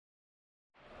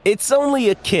It's only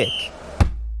a kick,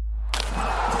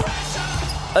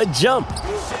 a jump,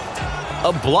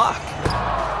 a block.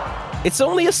 It's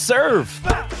only a serve.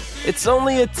 It's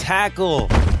only a tackle,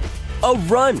 a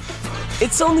run.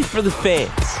 It's only for the fans.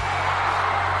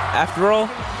 After all,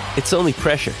 it's only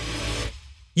pressure.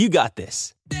 You got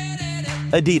this.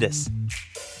 Adidas.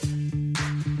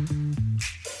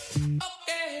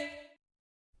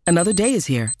 Another day is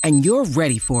here, and you're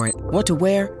ready for it. What to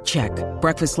wear? Check.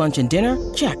 Breakfast, lunch, and dinner?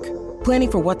 Check.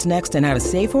 Planning for what's next and how to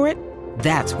save for it?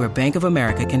 That's where Bank of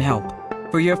America can help.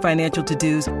 For your financial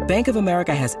to-dos, Bank of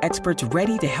America has experts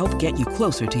ready to help get you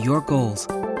closer to your goals.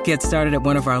 Get started at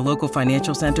one of our local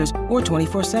financial centers or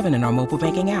 24/7 in our mobile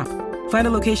banking app. Find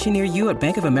a location near you at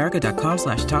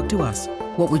bankofamerica.com/talktous.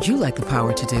 What would you like the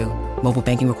power to do? Mobile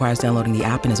banking requires downloading the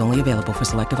app and is only available for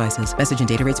select devices. Message and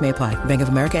data rates may apply. Bank of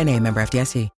America N.A., member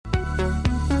FDIC.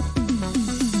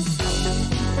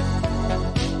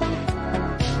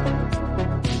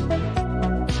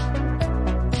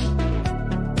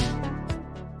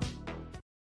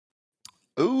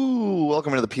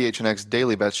 Welcome into the PHNX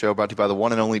Daily Bet Show, brought to you by the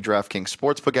one and only DraftKings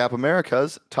Sportsbook app,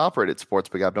 America's top-rated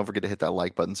sportsbook app. Don't forget to hit that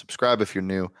like button, subscribe if you're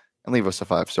new, and leave us a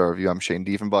 5-star review. I'm Shane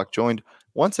Diefenbach, joined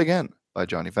once again by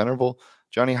Johnny Venerable.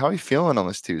 Johnny, how are you feeling on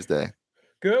this Tuesday?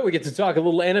 Good. We get to talk a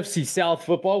little NFC South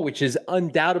football, which is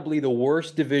undoubtedly the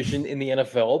worst division in the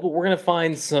NFL, but we're going to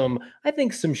find some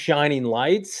shining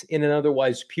lights in an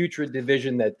otherwise putrid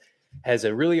division that has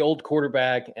a really old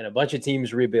quarterback and a bunch of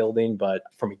teams rebuilding. But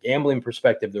from a gambling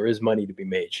perspective, there is money to be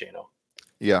made, Shano.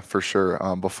 Yeah, for sure.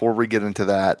 Before we get into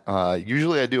that,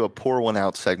 usually I do a pour one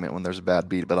out segment when there's a bad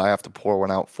beat, but I have to pour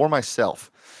one out for myself.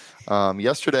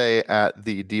 Yesterday at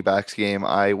the D-backs game,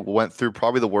 I went through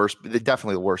definitely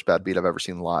the worst bad beat I've ever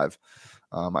seen live.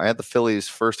 I had the Phillies'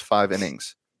 first 5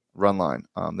 innings run line.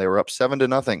 They were up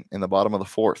 7-0 in the bottom of the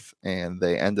 4th, and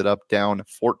they ended up down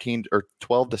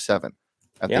 12-7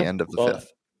 at the end of the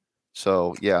 5th.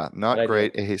 So yeah, not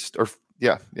great.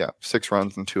 6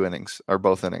 runs in 2 innings, or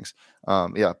both innings.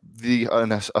 A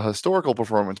historical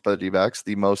performance by the D-backs,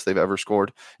 the most they've ever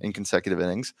scored in consecutive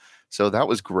innings. So that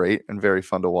was great and very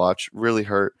fun to watch. Really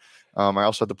hurt. I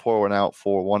also had to pour one out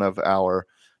for one of our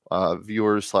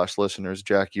viewers/listeners,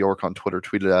 Jack York on Twitter,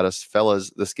 tweeted at us,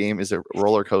 "Fellas, this game is a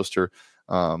roller coaster.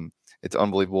 It's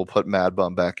unbelievable. Put Mad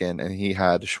Bum back in," and he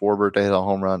had Schwarber to hit a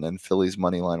home run and Phillies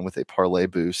money line with a parlay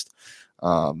boost.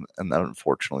 And then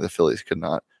unfortunately the Phillies could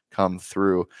not come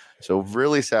through. So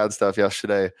really sad stuff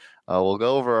yesterday. We'll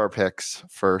go over our picks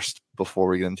first before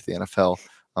we get into the NFL.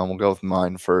 We'll go with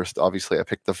mine first. Obviously, I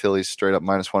picked the Phillies straight up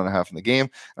 -1.5 in the game.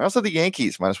 And also the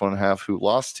Yankees -1.5, who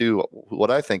lost to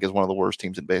what I think is one of the worst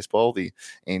teams in baseball, the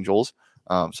Angels.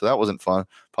 So that wasn't fun.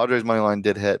 Padres money line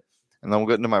did hit. And then we'll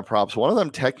get into my props. One of them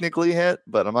technically hit,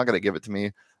 but I'm not going to give it to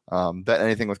me. Bet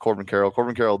anything with Corbin Carroll.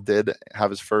 Corbin Carroll did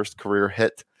have his first career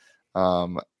hit.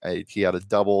 He had a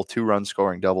double, 2-run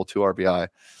scoring double, 2 RBI.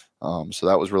 So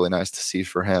that was really nice to see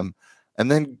for him.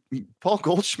 And then Paul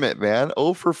Goldschmidt, man,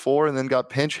 0 for 4, and then got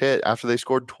pinch hit after they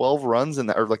scored 12 runs in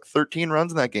that, or like 13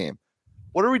 runs in that game.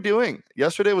 What are we doing?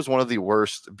 Yesterday was one of the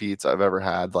worst beats I've ever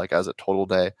had, like as a total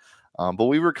day. But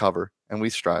we recover and we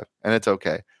strive, and it's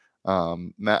okay.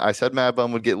 I said Mad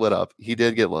Bum would get lit up. He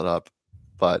did get lit up,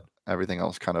 but everything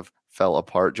else kind of fell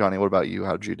apart. Johnny, what about you?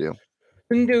 How'd you do?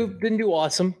 Didn't do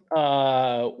awesome.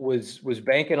 Was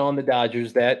banking on the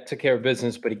Dodgers. That took care of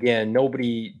business, but again,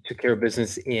 nobody took care of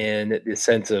business in the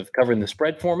sense of covering the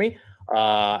spread for me.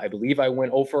 I believe I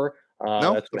went over.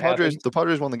 No, that's what the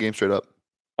Padres won the game straight up.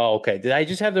 Oh, okay. Did I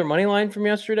just have their money line from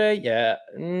yesterday? Yeah.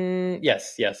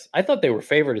 Yes. I thought they were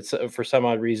favored for some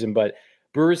odd reason, but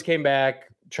Brewers came back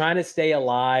trying to stay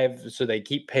alive so they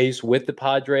keep pace with the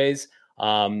Padres.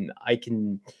 I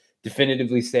can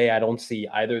definitively say I don't see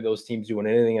either of those teams doing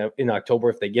anything in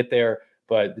October if they get there.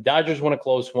 But the Dodgers won a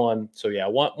close one. So, yeah,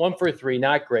 one for 3,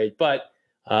 not great. But,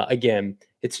 again,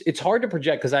 it's hard to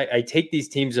project because I take these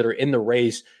teams that are in the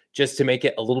race just to make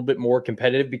it a little bit more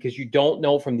competitive because you don't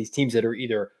know from these teams that are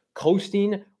either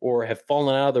coasting or have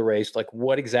fallen out of the race, like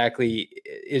what exactly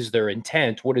is their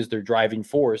intent, what is their driving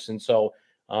force. And so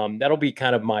that'll be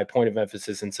kind of my point of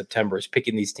emphasis in September is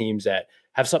picking these teams that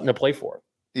have something to play for.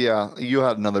 Yeah, you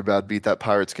had another bad beat. That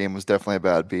Pirates game was definitely a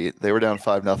bad beat. They were down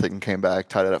 5-0 and came back,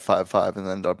 tied it at 5-5, and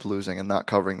then ended up losing and not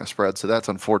covering the spread. So that's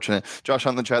unfortunate. Josh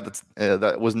on the chat,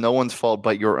 that was no one's fault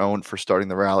but your own for starting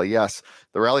the rally. Yes,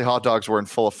 the rally hot dogs were in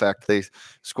full effect. They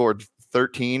scored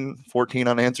 13, 14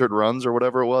 unanswered runs or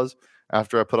whatever it was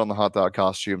after I put on the hot dog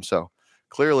costume. So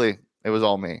clearly it was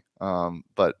all me.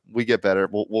 But we get better.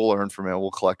 We'll learn from it.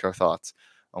 We'll collect our thoughts.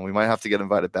 We might have to get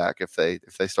invited back if they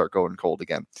start going cold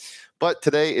again. But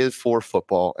today is for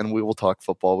football, and we will talk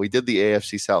football. We did the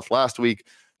AFC South last week.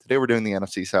 Today we're doing the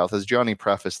NFC South. As Johnny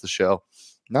prefaced the show,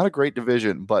 not a great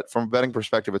division, but from a betting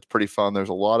perspective, it's pretty fun. There's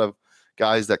a lot of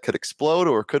guys that could explode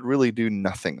or could really do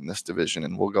nothing in this division,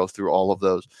 and we'll go through all of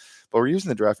those. But we're using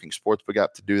the DraftKings Sportsbook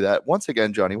app to do that. Once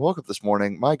again, Johnny, woke up this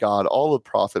morning. My God, all the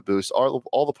profit boosts,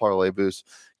 all the parlay boosts,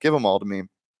 give them all to me.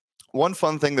 One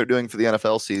fun thing they're doing for the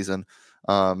NFL season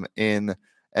in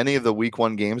any of the week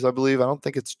 1 games, I believe. I don't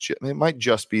think it might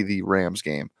just be the Rams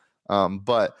game.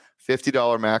 But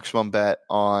 $50 maximum bet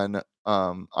on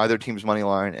either team's money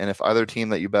line. And if either team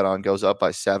that you bet on goes up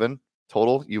by 7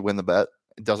 total, you win the bet.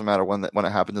 It doesn't matter when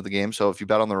it happens in the game. So if you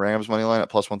bet on the Rams money line at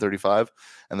plus 135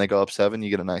 and they go up 7, you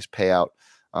get a nice payout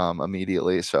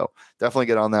immediately. So definitely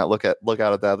get on that. Look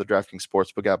out at that, the DraftKings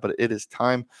Sportsbook app. But it is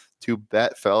time to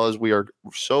bet, fellas. We are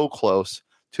so close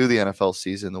to the NFL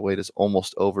season. The wait is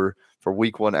almost over for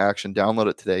week 1 action. Download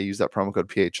it today. Use that promo code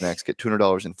PHNX. Get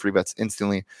 $200 in free bets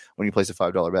instantly when you place a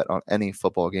 $5 bet on any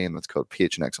football game. That's code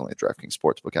PHNX only at DraftKings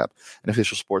Sportsbook app, an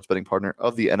official sports betting partner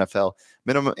of the NFL.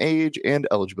 Minimum age and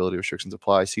eligibility restrictions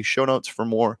apply. See show notes for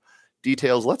more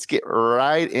details. Let's get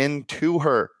right into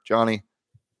her. Johnny,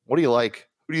 what do you like?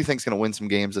 Who do you think is going to win some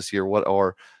games this year? What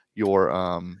are your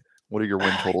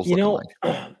win totals looking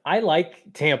like? I like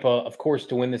Tampa, of course,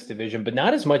 to win this division, but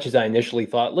not as much as I initially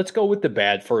thought. Let's go with the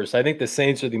bad first. I think the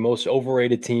Saints are the most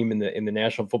overrated team in the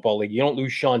National Football League. You don't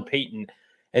lose Sean Payton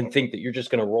and think that you're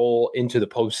just going to roll into the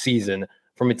postseason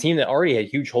from a team that already had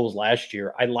huge holes last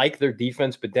year. I like their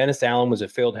defense, but Dennis Allen was a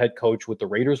failed head coach with the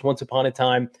Raiders once upon a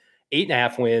time.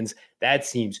 8.5 wins. That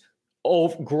seems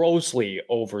grossly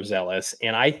overzealous.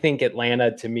 And I think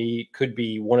Atlanta, to me, could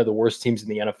be one of the worst teams in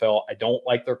the NFL. I don't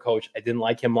like their coach. I didn't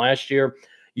like him last year.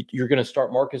 You're going to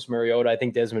start Marcus Mariota. I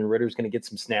think Desmond Ridder is going to get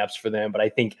some snaps for them, but I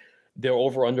think their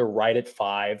over-under right at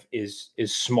 5 is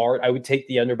smart. I would take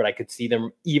the under, but I could see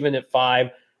them even at 5.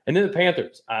 And then the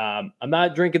Panthers. I'm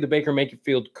not drinking the Baker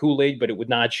Mayfield Kool-Aid, but it would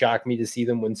not shock me to see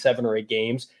them win 7 or 8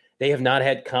 games. They have not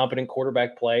had competent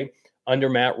quarterback play under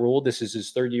Matt Rule. This is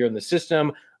his 3rd year in the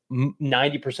system.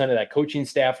 90% of that coaching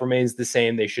staff remains the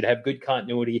same. They should have good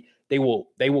continuity. They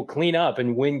will clean up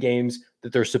and win games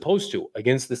that they're supposed to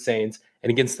against the Saints and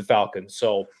against the Falcons.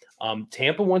 So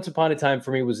Tampa, once upon a time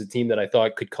for me, was a team that I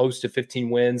thought could coast to 15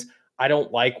 wins. I don't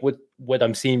like what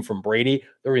I'm seeing from Brady.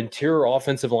 Their interior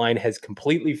offensive line has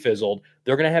completely fizzled.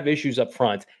 They're going to have issues up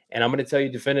front. And I'm going to tell you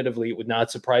definitively, it would not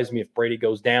surprise me if Brady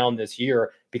goes down this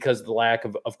year because of the lack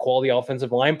of quality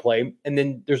offensive line play. And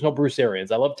then there's no Bruce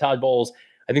Arians. I love Todd Bowles.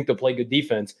 I think they'll play good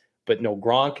defense, but no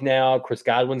Gronk now. Chris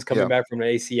Godwin's coming back from an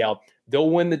ACL. They'll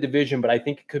win the division, but I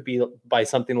think it could be by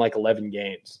something like 11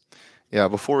 games. Yeah,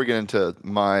 before we get into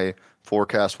my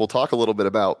forecast, we'll talk a little bit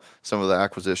about some of the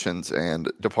acquisitions and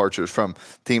departures from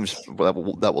teams that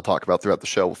we'll talk about throughout the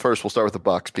show. First, we'll start with the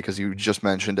Bucs because you just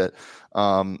mentioned it.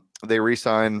 They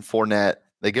re-sign Fournette.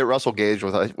 They get Russell Gage,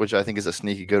 which I think is a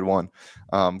sneaky good one.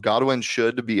 Godwin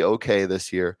should be okay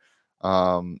this year.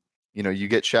 You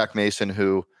get Shaq Mason,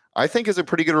 who I think is a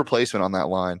pretty good replacement on that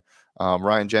line.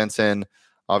 Ryan Jensen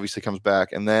obviously comes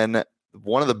back. And then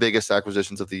one of the biggest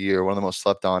acquisitions of the year, one of the most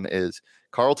slept on, is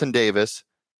Carlton Davis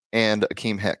and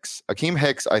Akeem Hicks. Akeem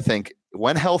Hicks, I think,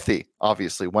 when healthy,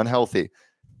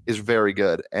 is very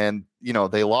good. And,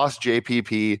 they lost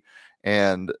JPP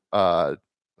and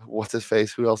what's his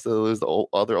face? Who else did they lose? The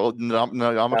other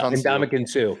Ndamukong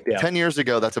Suh. Yeah. 10 years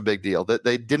ago, that's a big deal.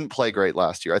 They didn't play great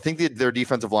last year. I think their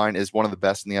defensive line is one of the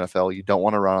best in the NFL. You don't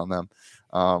want to run on them.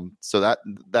 So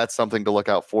that's something to look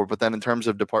out for. But then in terms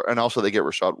of and also they get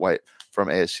Rachaad White from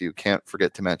ASU. Can't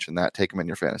forget to mention that. Take him in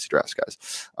your fantasy drafts, guys.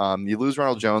 You lose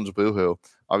Ronald Jones, boo-hoo.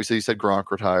 Obviously, you said Gronk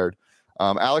retired.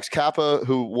 Alex Kappa,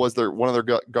 who was one of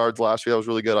their guards last year, that was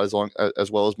really good, as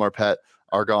well as Marpet,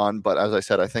 are gone. But as I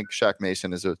said, I think Shaq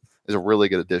Mason is a really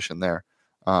good addition there.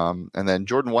 And then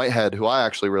Jordan Whitehead, who I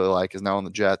actually really like, is now on the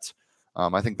Jets.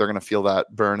 I think they're going to feel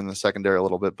that burn in the secondary a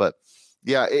little bit. But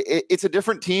yeah, it's a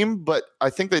different team, but I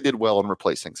think they did well in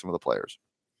replacing some of the players.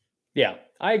 Yeah,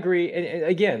 I agree. And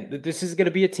again, this is going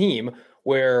to be a team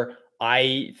where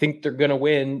I think they're going to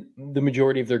win the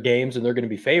majority of their games and they're going to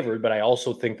be favored. But I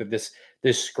also think that this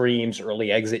screams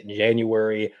early exit in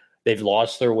January. They've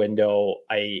lost their window.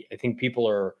 I think people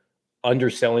are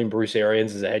underselling Bruce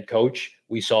Arians as a head coach.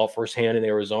 We saw it firsthand in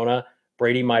Arizona.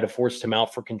 Brady might have forced him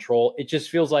out for control. It just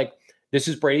feels like this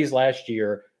is Brady's last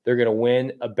year. They're going to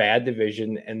win a bad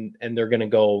division and they're going to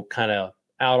go kind of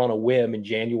out on a whim in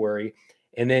January.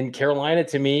 And then Carolina,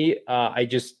 to me, I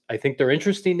think they're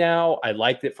interesting now. I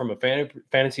liked it from a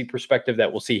fantasy perspective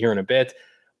that we'll see here in a bit.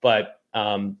 But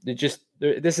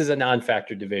this is a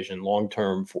non-factor division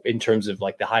long-term in terms of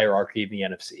like the hierarchy of the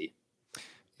NFC.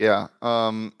 Yeah.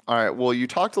 All right. Well, you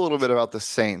talked a little bit about the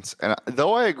Saints, and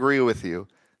though I agree with you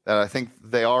that I think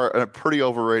they are a pretty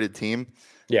overrated team,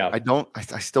 Yeah.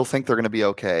 I still think they're going to be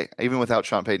okay, even without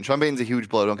Sean Payton. Sean Payton's a huge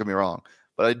blow, don't get me wrong,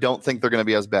 but I don't think they're going to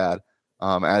be as bad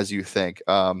as you think.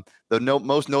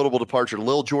 Most notable departure,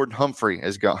 Lil Jordan Humphrey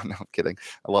is gone. No, I'm kidding.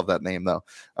 I love that name, though.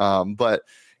 But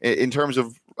in terms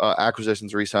of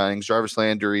acquisitions, re-signings, Jarvis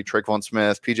Landry, Traquan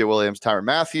Smith, PJ Williams, Tyrann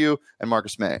Mathieu, and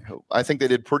Marcus May. I think they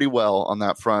did pretty well on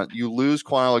that front. You lose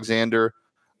Quan Alexander,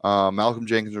 Malcolm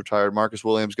Jenkins retired, Marcus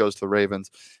Williams goes to the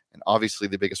Ravens, and obviously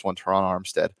the biggest one, Teron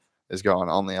Armstead, is gone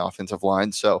on the offensive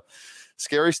line. So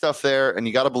scary stuff there, and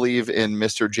you got to believe in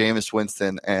Mr. Jameis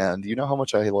Winston, and you know how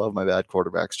much I love my bad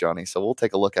quarterbacks, Johnny. So we'll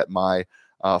take a look at my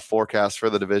forecast for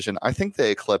the division. I think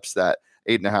they eclipse that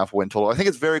 8.5 win total. I think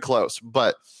it's very close,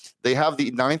 but they have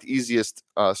the 9th easiest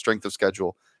strength of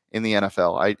schedule in the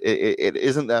NFL. It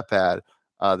isn't that bad.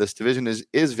 This division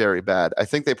is very bad. I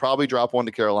think they probably drop one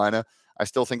to Carolina. I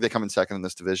still think they come in second in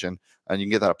this division, and you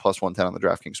can get that at plus 110 on the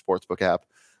DraftKings Sportsbook app.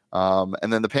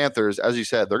 And then the Panthers, as you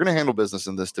said, they're going to handle business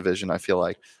in this division. I feel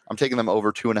like I'm taking them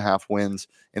over 2.5 wins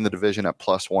in the division at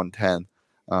plus 110.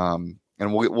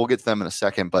 And we'll get to them in a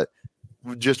second, but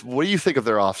just what do you think of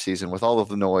their offseason with all of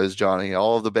the noise, Johnny,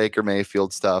 all of the Baker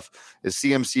Mayfield stuff? Is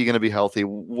CMC going to be healthy?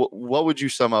 What would you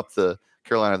sum up the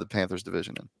Carolina the Panthers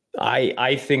division in?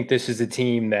 I think this is a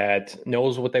team that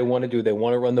knows what they want to do. They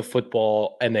want to run the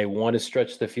football and they want to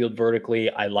stretch the field vertically.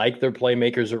 I like their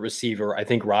playmakers at receiver. I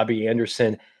think Robbie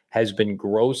Anderson has been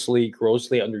grossly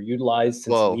underutilized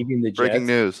since leaving the Jets. Breaking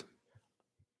news.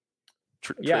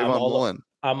 Yeah,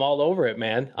 I'm all over it,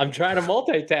 man. I'm trying to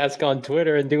multitask on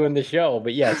Twitter and doing the show.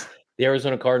 But yes, the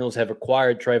Arizona Cardinals have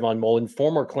acquired Trayvon Mullen,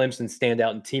 former Clemson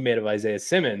standout and teammate of Isaiah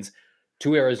Simmons,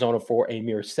 to Arizona for a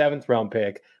mere 7th-round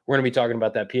pick. We're going to be talking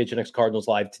about that PHNX Cardinals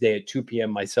live today at 2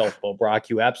 p.m. Myself, Bo Brock.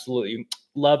 You absolutely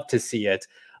love to see it.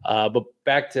 But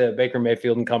back to Baker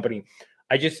Mayfield and company.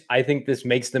 I think this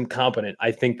makes them competent.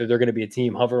 I think that they're going to be a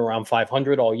team hovering around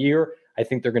 500 all year. I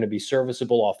think they're going to be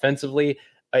serviceable offensively.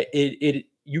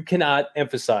 You cannot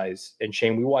emphasize, and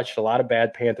Shane, we watched a lot of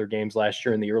bad Panther games last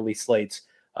year in the early slates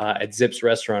at Zips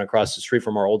Restaurant across the street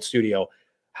from our old studio,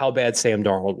 how bad Sam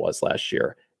Darnold was last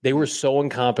year. They were so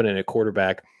incompetent at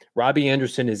quarterback. Robbie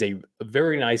Anderson is a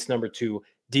very nice number 2.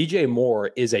 DJ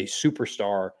Moore is a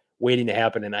superstar waiting to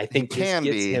happen, and I think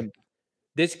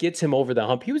this gets him over the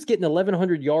hump. He was getting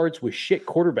 1,100 yards with shit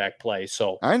quarterback play.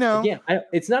 So I know. Again,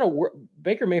 it's not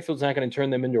Baker Mayfield's not going to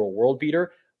turn them into a world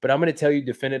beater, but I'm going to tell you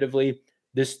definitively,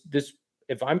 this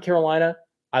if I'm Carolina,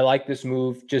 I like this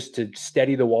move just to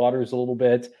steady the waters a little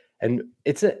bit. And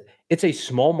it's a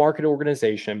small market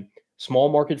organization, small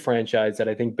market franchise that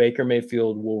I think Baker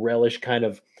Mayfield will relish kind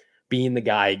of being the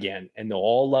guy again. And they'll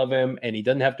all love him. And he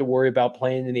doesn't have to worry about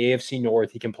playing in the AFC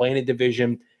North. He can play in a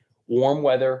division, warm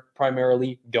weather,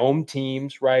 primarily dome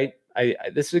teams, right?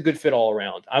 This is a good fit all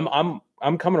around.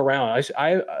 I'm coming around.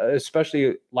 I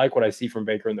especially like what I see from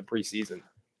Baker in the preseason.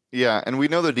 Yeah, and we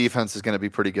know their defense is going to be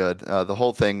pretty good. The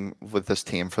whole thing with this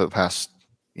team for the past,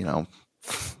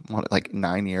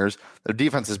 9 years, their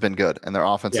defense has been good, and their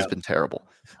offense has been terrible.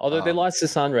 Although they lost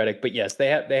Hassan Reddick, but yes, they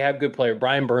have good player.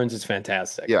 Brian Burns is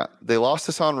fantastic. Yeah, they lost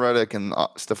Hassan Reddick and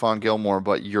Stephon Gilmore,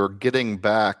 but you're getting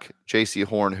back J.C.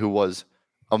 Horn, who was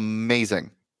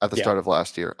amazing at the start of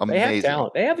last year. Amazing. They have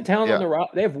talent. They have talent on the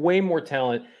roster. They have way more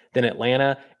talent than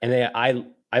Atlanta, and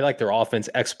I like their offense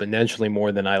exponentially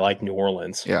more than I like New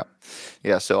Orleans.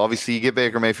 Yeah. So obviously you get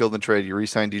Baker Mayfield in the trade. You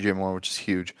re-sign DJ Moore, which is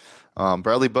huge.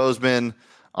 Bradley Bozeman,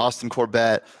 Austin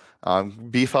Corbett,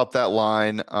 beef up that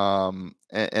line.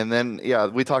 And then,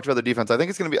 we talked about the defense. I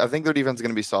think their defense is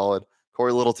going to be solid.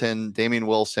 Corey Littleton, Damian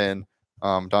Wilson,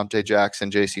 Dante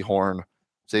Jackson, J.C. Horn,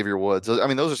 Xavier Woods. I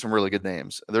mean, those are some really good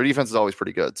names. Their defense is always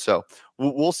pretty good. So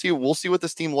we'll see what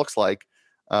this team looks like.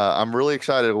 I'm really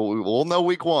excited. We'll know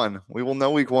week 1. We will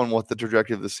know week 1 what the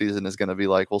trajectory of the season is going to be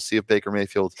like. We'll see if Baker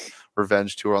Mayfield's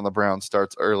revenge tour on the Browns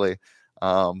starts early.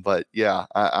 But yeah,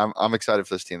 I'm excited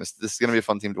for this team. This is going to be a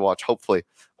fun team to watch. Hopefully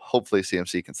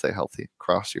CMC can stay healthy.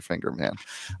 Cross your finger, man.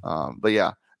 But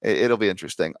yeah, it'll be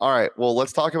interesting. All right. Well,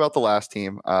 let's talk about the last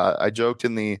team. I joked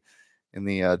in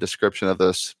the description of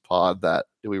this pod that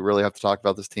do we really have to talk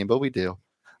about this team? But we do.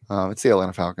 It's the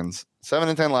Atlanta Falcons.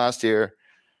 7-10 last year.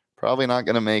 Probably not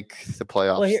going to make the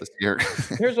playoffs this year.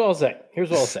 Here's what I'll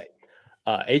say.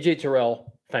 AJ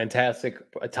Terrell, fantastic,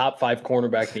 a top 5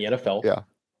 cornerback in the NFL.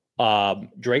 Yeah.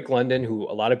 Drake London, who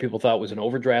a lot of people thought was an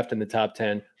overdraft in the top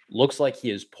 10, looks like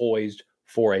he is poised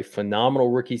for a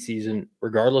phenomenal rookie season,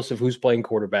 regardless of who's playing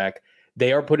quarterback.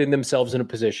 They are putting themselves in a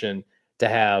position to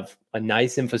have a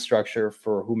nice infrastructure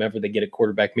for whomever they get at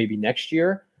quarterback maybe next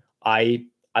year. I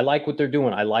I like what they're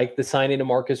doing. I like the signing of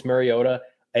Marcus Mariota.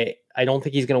 I don't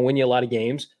think he's going to win you a lot of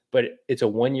games, but it's a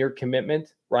 1-year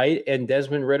commitment, right? And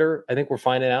Desmond Ridder, I think we're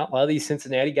finding out a lot of these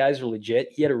Cincinnati guys are legit.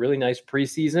 He had a really nice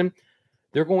preseason.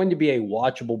 They're going to be a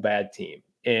watchable bad team.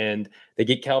 And they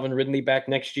get Calvin Ridley back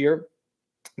next year.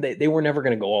 They were never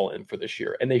going to go all in for this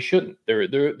year, and they shouldn't. They're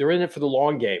in it for the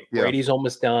long game. Yeah. Brady's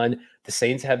almost done. The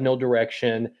Saints have no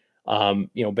direction.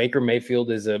 Baker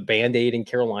Mayfield is a Band-Aid in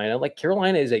Carolina. Like,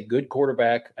 Carolina is a good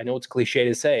quarterback. I know it's cliche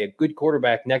to say, a good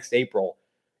quarterback next April,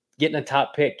 getting a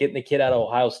top pick, getting the kid out of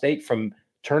Ohio State from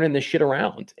turning this shit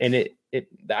around. And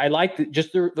I like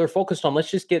just they're focused on, let's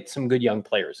just get some good young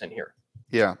players in here.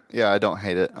 Yeah, I don't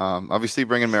hate it. Obviously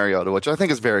bringing Mariota, which I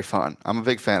think is very fun. I'm a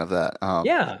big fan of that.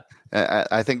 Yeah.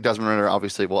 I think Desmond Ridder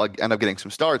obviously will end up getting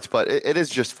some starts, but it is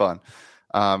just fun.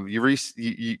 You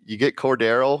get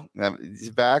Cordero, he's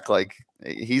back. Like,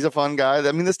 he's a fun guy.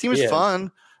 I mean, this team is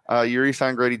fun. You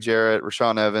re-sign Grady Jarrett,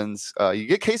 Rashaan Evans. You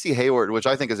get Casey Hayward, which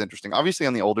I think is interesting. Obviously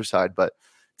on the older side, but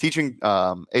teaching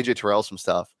AJ Terrell some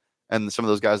stuff and some of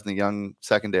those guys in the young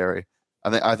secondary,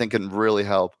 I think can really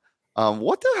help.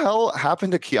 What the hell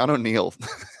happened to Keanu Neal?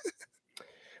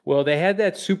 Well, they had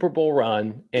that Super Bowl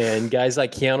run, and guys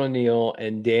like Keanu Neal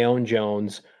and Deion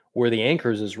Jones were the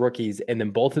anchors as rookies, and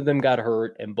then both of them got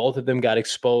hurt, and both of them got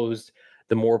exposed.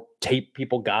 The more tape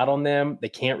people got on them, they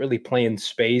can't really play in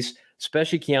space,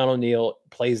 especially Keanu Neal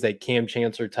plays that Cam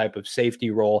Chancellor type of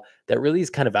safety role that really is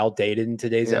kind of outdated in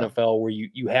today's NFL, where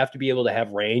you have to be able to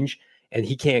have range, and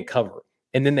he can't cover.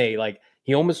 And then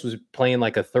he almost was playing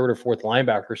like a third or fourth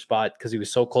linebacker spot because he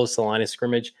was so close to the line of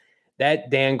scrimmage.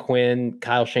 That Dan Quinn,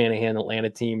 Kyle Shanahan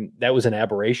Atlanta team, that was an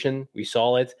aberration. We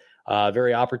saw it.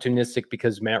 Very opportunistic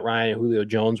because Matt Ryan and Julio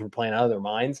Jones were playing out of their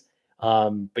minds.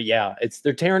 But yeah,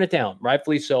 they're tearing it down.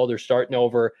 Rightfully so. They're starting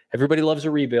over. Everybody loves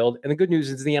a rebuild. And the good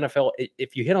news is the NFL,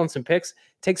 if you hit on some picks,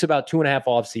 it takes about 2.5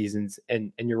 off seasons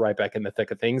and you're right back in the thick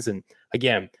of things. And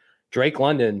again, Drake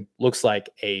London looks like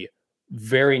a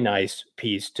very nice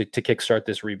piece to kickstart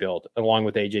this rebuild along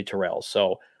with AJ Terrell.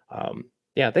 So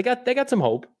they got some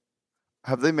hope.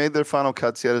 Have they made their final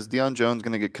cuts yet? Is Deion Jones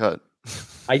going to get cut?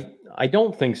 I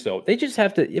don't think so. They just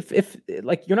have to, if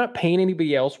like, you're not paying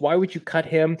anybody else, why would you cut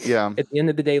him? Yeah. At the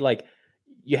end of the day, like,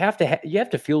 you have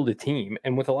to field a team.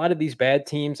 And with a lot of these bad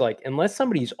teams, like, unless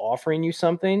somebody's offering you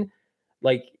something,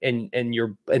 like, and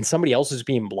somebody else is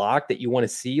being blocked that you want to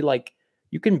see, like,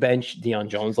 you can bench Deion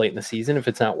Jones late in the season if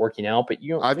it's not working out, but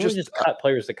you don't just cut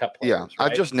players to cut players. Yeah.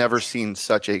 Right? I've just never seen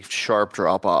such a sharp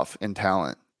drop off in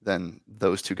talent than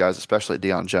those two guys, especially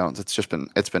Deion Jones.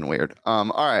 It's been weird. All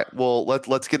right. Well,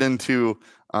 let's get into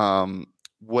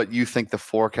what you think the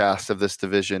forecast of this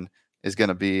division is going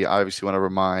to be. I obviously want to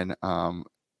remind. I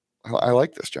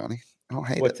like this, Johnny. I don't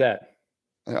hate it. What's that?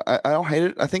 I don't hate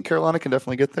it. I think Carolina can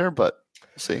definitely get there, but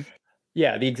we'll see.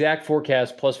 Yeah, the exact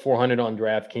forecast plus 400 on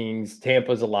DraftKings.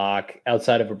 Tampa's a lock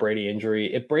outside of a Brady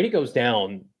injury. If Brady goes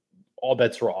down, all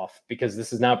bets are off because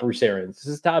this is not Bruce Arians. This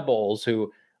is Todd Bowles, who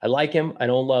I like him. I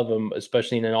don't love him,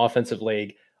 especially in an offensive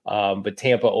league. But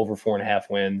Tampa over 4.5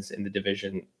 wins in the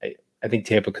division. I think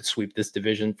Tampa could sweep this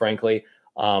division, frankly,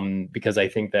 because I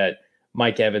think that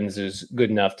Mike Evans is good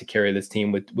enough to carry this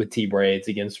team with T. Braids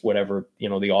against whatever,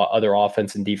 the other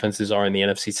offense and defenses are in the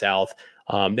NFC South.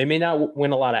 They may not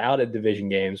win a lot of out of division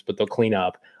games, but they'll clean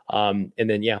up. And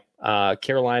then,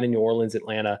 Carolina, New Orleans,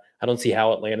 Atlanta. I don't see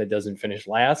how Atlanta doesn't finish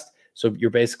last. So you're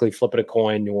basically flipping a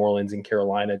coin, New Orleans and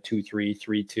Carolina, 2-3,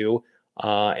 3-2.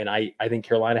 And I think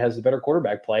Carolina has the better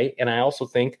quarterback play. And I also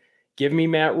think, give me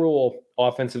Matt Rule,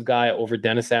 offensive guy, over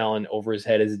Dennis Allen, over his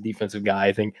head as a defensive guy.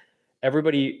 I think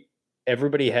everybody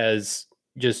has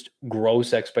just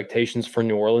gross expectations for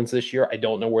New Orleans this year. I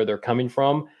don't know where they're coming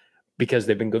from because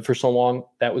they've been good for so long.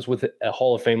 That was with a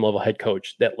Hall of Fame level head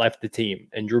coach that left the team,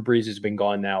 and Drew Brees has been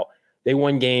gone now. They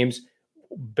won games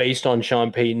based on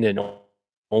Sean Payton and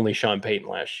only Sean Payton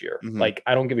last year. Mm-hmm. Like,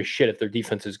 I don't give a shit if their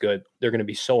defense is good. They're going to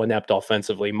be so inept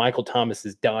offensively. Michael Thomas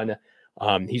is done.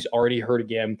 He's already hurt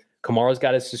again. Kamara's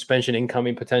got his suspension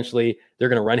incoming potentially. They're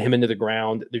going to run him into the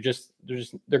ground. They're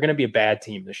going to be a bad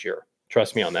team this year.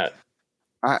 Trust me on that.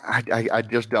 I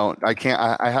just don't. I can't.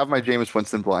 I have my Jameis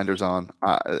Winston blinders on,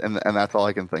 and that's all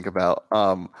I can think about.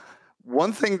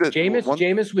 One thing that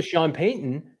Jameis with Sean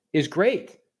Payton is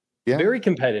great. Yeah. Very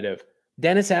competitive.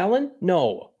 Dennis Allen?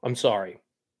 No, I'm sorry.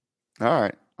 All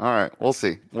right. We'll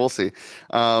see.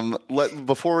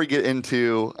 Before we get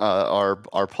into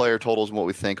our player totals and what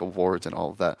we think of awards and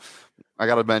all of that, I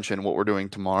got to mention what we're doing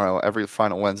tomorrow. Every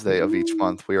final Wednesday of each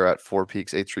month, we are at Four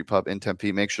Peaks 8th Street Pub in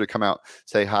Tempe. Make sure to come out,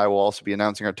 say hi. We'll also be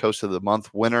announcing our Toast of the Month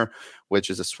winner,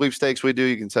 which is a sweepstakes we do.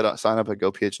 You can sign up at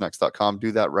gophnx.com.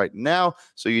 Do that right now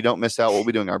so you don't miss out. We'll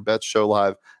be doing our bets show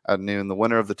live at noon. The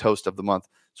winner of the Toast of the Month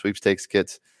sweepstakes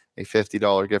gets a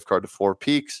 $50 gift card to Four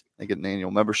Peaks. They get an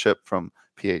annual membership from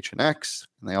PHNX,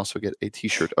 and they also get a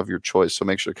T-shirt of your choice. So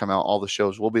make sure to come out. All the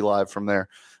shows will be live from there.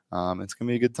 It's going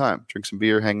to be a good time. Drink some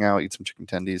beer, hang out, eat some chicken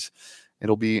tendies.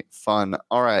 It'll be fun.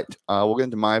 All right. We'll get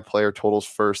into my player totals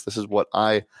first. This is what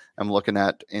I am looking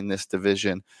at in this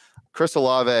division. Chris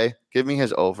Olave, give me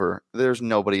his over. There's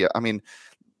nobody. I mean,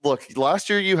 look, last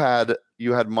year you had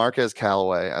Marquez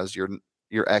Callaway as your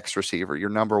X receiver, your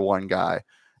number one guy.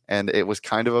 And it was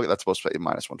kind of that's supposed to be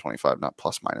minus 125, not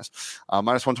plus minus.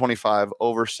 Minus 125,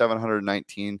 over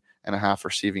 719.5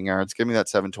 receiving yards. Give me that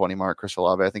 720 mark, Chris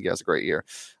Olave. I think he has a great year.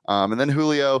 And then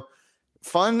Julio,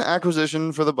 fun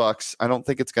acquisition for the Bucs. I don't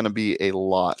think it's going to be a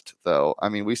lot, though. I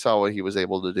mean, we saw what he was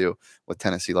able to do with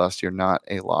Tennessee last year. Not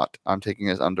a lot. I'm taking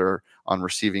his under on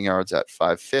receiving yards at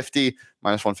 550,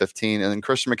 minus 115. And then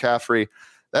Christian McCaffrey,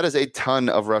 that is a ton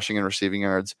of rushing and receiving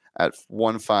yards at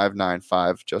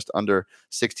 1,595, just under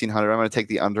 1,600. I'm going to take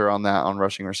the under on that on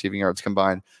rushing and receiving yards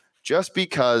combined, just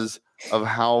because of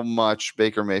how much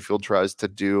Baker Mayfield tries to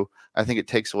do. I think it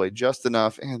takes away just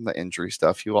enough, and the injury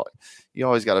stuff. You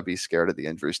always got to be scared of the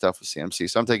injury stuff with CMC.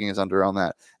 So I'm taking his under on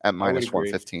that at minus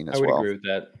 115 as well. I would agree with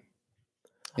that.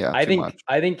 Yeah,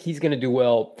 I think he's going to do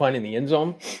well finding the end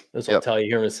zone. This I'll tell you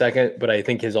here in a second. But I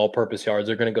think his all-purpose yards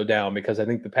are going to go down because I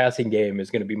think the passing game is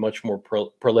going to be much more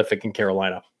prolific in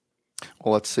Carolina.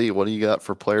 Well, let's see. What do you got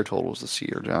for player totals this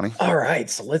year, Johnny? All right,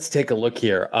 so let's take a look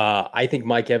here. I think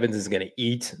Mike Evans is going to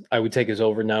eat. I would take his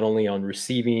over not only on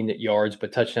receiving yards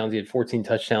but touchdowns. He had 14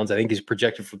 touchdowns. I think he's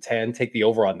projected for 10. Take the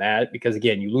over on that because,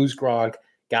 again, you lose Gronk.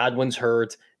 Godwin's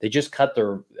hurt. They just cut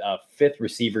their fifth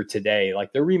receiver today.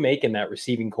 Like, they're remaking that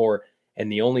receiving core, and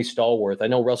the only stalwart. I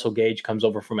know Russell Gage comes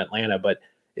over from Atlanta, but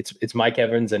it's Mike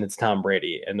Evans and it's Tom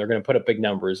Brady, and they're going to put up big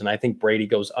numbers. And I think Brady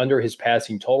goes under his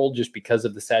passing total just because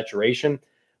of the saturation.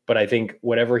 But I think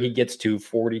whatever he gets to,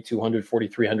 4,200,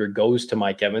 4,300, goes to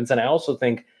Mike Evans. And I also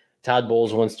think Todd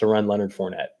Bowles wants to run Leonard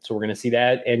Fournette. So we're going to see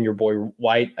that. And your boy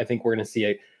White, I think we're going to see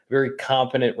a very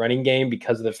competent running game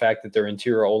because of the fact that their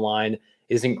interior O-line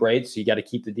isn't great. So you got to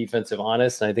keep the defensive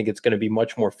honest. And I think it's going to be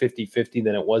much more 50-50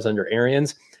 than it was under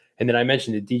Arians. And then I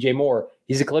mentioned it, DJ Moore.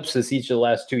 He's eclipsed this each of the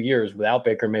last 2 years without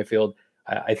Baker Mayfield.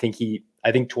 I think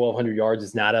 1,200 yards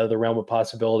is not out of the realm of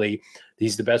possibility.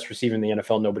 He's the best receiver in the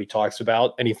NFL nobody talks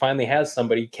about. And he finally has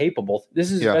somebody capable.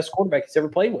 This is the best quarterback he's ever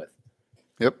played with.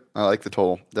 Yep, I like the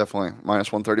total. Definitely.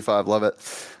 Minus 135. Love it.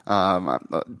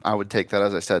 I would take that.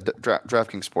 As I said,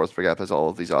 DraftKings Sportsbook app has all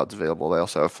of these odds available. They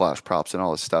also have flash props and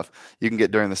all this stuff you can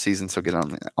get during the season, so get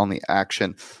on the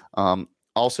action.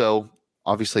 Also,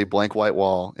 obviously, blank white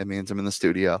wall. It means I'm in the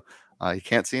studio. You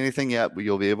can't see anything yet, but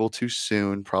you'll be able to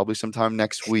soon, probably sometime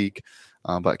next week.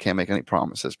 But I can't make any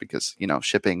promises because,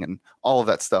 shipping and all of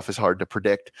that stuff is hard to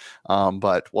predict.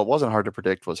 But what wasn't hard to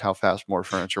predict was how fast More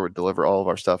Furniture would deliver all of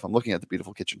our stuff. I'm looking at the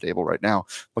beautiful kitchen table right now,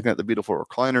 looking at the beautiful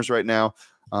recliners right now.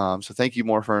 So thank you,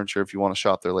 More Furniture. If you want to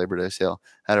shop their Labor Day sale,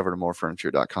 head over to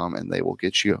morefurniture.com and they will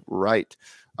get you right.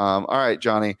 All right,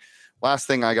 Johnny. Last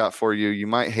thing I got for you. You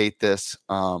might hate this,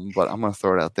 but I'm going to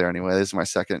throw it out there anyway. This is my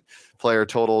second player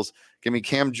totals. Give me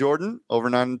Cam Jordan over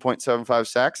 9.75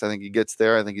 sacks. I think he gets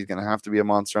there. I think he's going to have to be a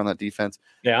monster on that defense.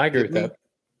 Yeah, I agree with that.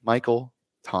 Michael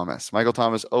Thomas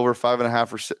over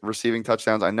 5.5 receiving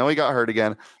touchdowns. I know he got hurt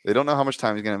again. They don't know how much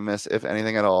time he's going to miss, if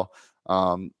anything at all.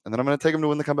 And then I'm going to take him to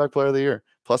win the comeback player of the year.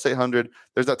 Plus 800.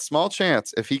 There's that small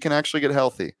chance if he can actually get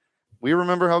healthy. We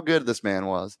remember how good this man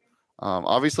was.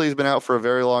 Obviously, he's been out for a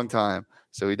very long time.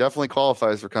 So he definitely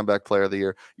qualifies for comeback player of the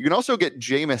year. You can also get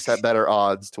Jameis at better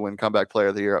odds to win comeback player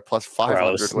of the year at plus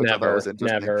 500, which I thought was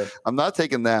interesting. Never. I'm not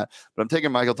taking that, but I'm taking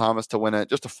Michael Thomas to win it,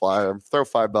 just a flyer. Throw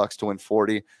 $5 to win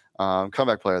 40.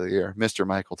 Comeback player of the year, Mr.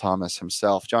 Michael Thomas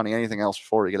himself. Johnny, anything else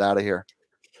before we get out of here?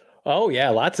 Oh, yeah,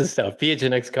 lots of stuff.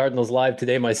 PHNX Cardinals live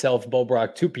today. Myself, Bo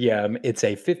Brock, 2 p.m. It's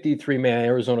a 53-man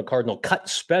Arizona Cardinal cut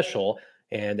special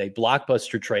and a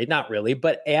blockbuster trade. Not really,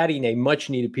 but adding a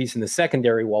much-needed piece in the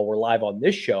secondary while we're live on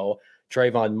this show.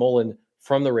 Trayvon Mullen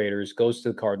from the Raiders goes to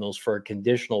the Cardinals for a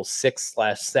conditional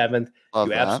 6/7th.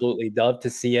 You absolutely love to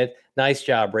see it. Nice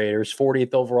job, Raiders.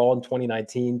 40th overall in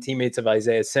 2019. Teammates of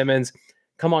Isaiah Simmons.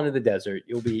 Come on to the desert.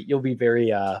 You'll be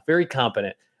very very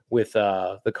competent with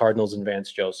the Cardinals and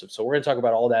Vance Joseph. So we're going to talk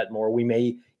about all that and more. We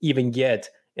may even get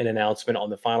an announcement on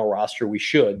the final roster. We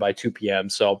should by 2 p.m.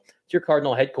 So it's your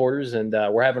Cardinal headquarters, and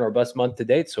we're having our best month to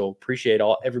date. So appreciate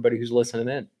everybody who's listening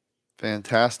in.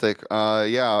 Fantastic.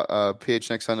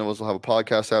 PHNX Sun Devils will have a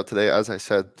podcast out today. As I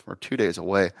said, we're 2 days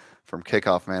away from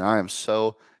kickoff, man. I am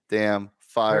so damn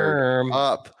fired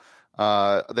up.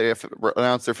 They have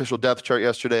announced their official depth chart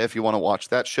yesterday. If you want to watch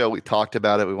that show, we talked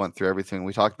about it. We went through everything.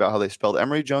 We talked about how they spelled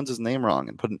Emory Jones's name wrong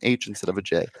and put an H instead of a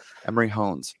J. Emory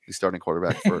Hones, the starting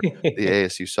quarterback for the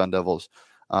ASU Sun Devils.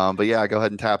 Go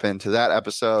ahead and tap into that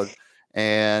episode.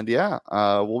 And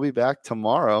we'll be back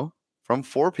tomorrow from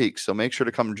Four Peaks. So make sure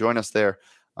to come join us there.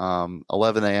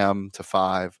 11 a.m. to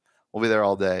 5. We'll be there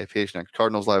all day. PHNX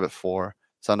Cardinals live at 4.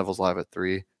 Sun Devils live at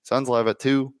 3. Suns live at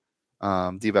 2.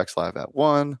 D-backs live at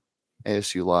 1.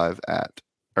 ASU live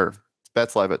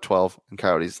Bets live at 12. And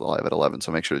Coyotes live at 11.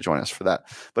 So make sure to join us for that.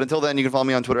 But until then, you can follow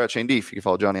me on Twitter at Shane Deef. You can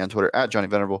follow Johnny on Twitter at Johnny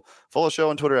Venerable. Follow the show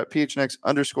on Twitter at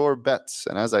PHNX_bets.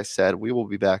 And as I said, we will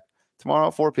be back tomorrow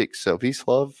at 4 Peaks. So peace,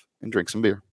 love, and drink some beer.